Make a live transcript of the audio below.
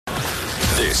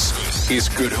This is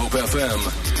Good Hope FM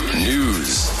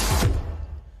News.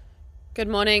 Good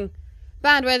morning.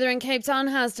 Bad weather in Cape Town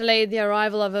has delayed the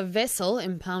arrival of a vessel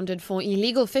impounded for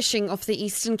illegal fishing off the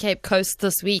Eastern Cape coast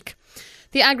this week.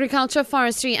 The Agriculture,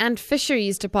 Forestry and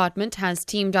Fisheries Department has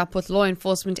teamed up with law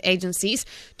enforcement agencies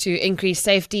to increase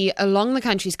safety along the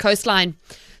country's coastline.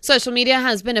 Social media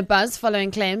has been abuzz following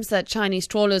claims that Chinese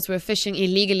trawlers were fishing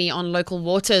illegally on local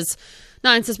waters.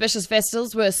 9 suspicious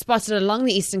vessels were spotted along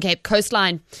the Eastern Cape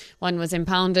coastline. 1 was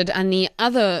impounded and the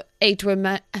other 8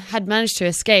 had managed to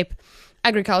escape.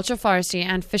 Agriculture, Forestry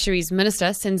and Fisheries Minister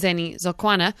Senzeni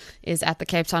Zokwana is at the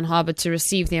Cape Town harbour to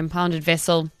receive the impounded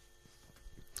vessel.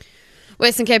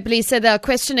 Western Cape Police said they are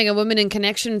questioning a woman in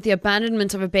connection with the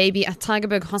abandonment of a baby at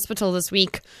Tygerberg Hospital this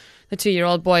week. The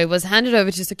 2-year-old boy was handed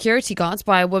over to security guards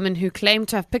by a woman who claimed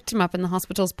to have picked him up in the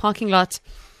hospital's parking lot.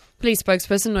 Police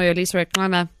spokesperson Noyolisa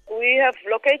Reklama. We have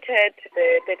located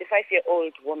the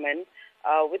 35-year-old woman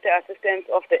with the assistance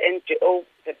of the NGO,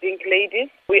 the Pink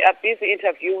Lady. We are busy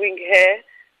interviewing her,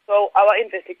 so our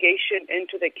investigation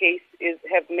into the case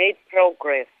have made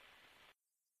progress.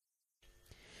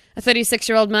 A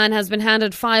 36-year-old man has been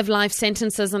handed 5 life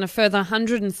sentences and a further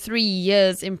 103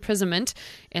 years imprisonment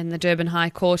in the Durban High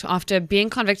Court after being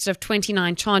convicted of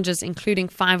 29 charges, including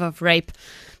 5 of rape.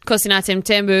 Kosinati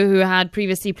Mthembu, who had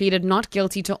previously pleaded not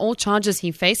guilty to all charges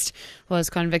he faced, was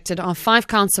convicted of 5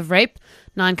 counts of rape,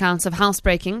 9 counts of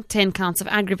housebreaking, 10 counts of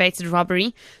aggravated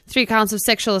robbery, 3 counts of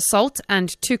sexual assault,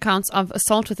 and 2 counts of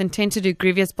assault with intent to do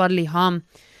grievous bodily harm.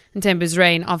 Mthembu's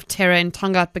reign of terror in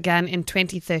Tongaat began in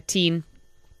 2013.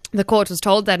 The court was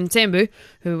told that Mthembu,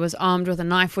 who was armed with a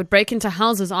knife, would break into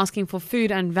houses asking for food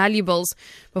and valuables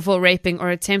before raping or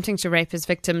attempting to rape his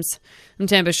victims.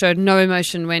 Mthembu showed no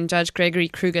emotion when Judge Gregory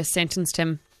Kruger sentenced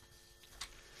him.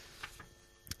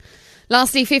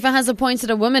 Lastly, FIFA has appointed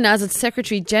a woman as its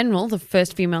Secretary General, the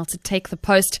first female to take the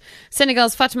post.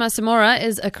 Senegal's Fatma Samora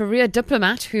is a career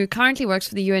diplomat who currently works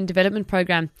for the UN Development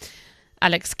Programme.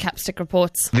 Alex Capstick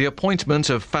reports. The appointment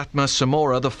of Fatma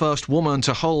Samora, the first woman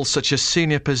to hold such a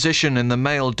senior position in the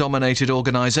male-dominated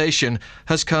organisation,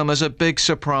 has come as a big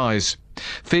surprise.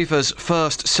 FIFA's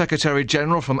first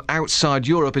Secretary-General from outside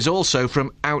Europe is also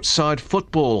from outside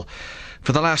football.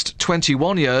 For the last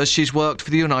 21 years, she's worked for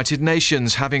the United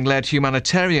Nations, having led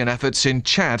humanitarian efforts in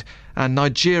Chad and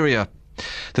Nigeria.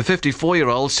 The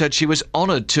 54-year-old said she was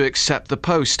honoured to accept the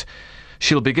post.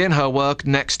 She'll begin her work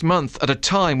next month at a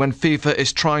time when FIFA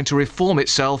is trying to reform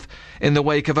itself in the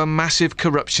wake of a massive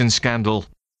corruption scandal.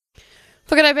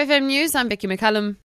 For Good Hope FM News, I'm Becky McCallum.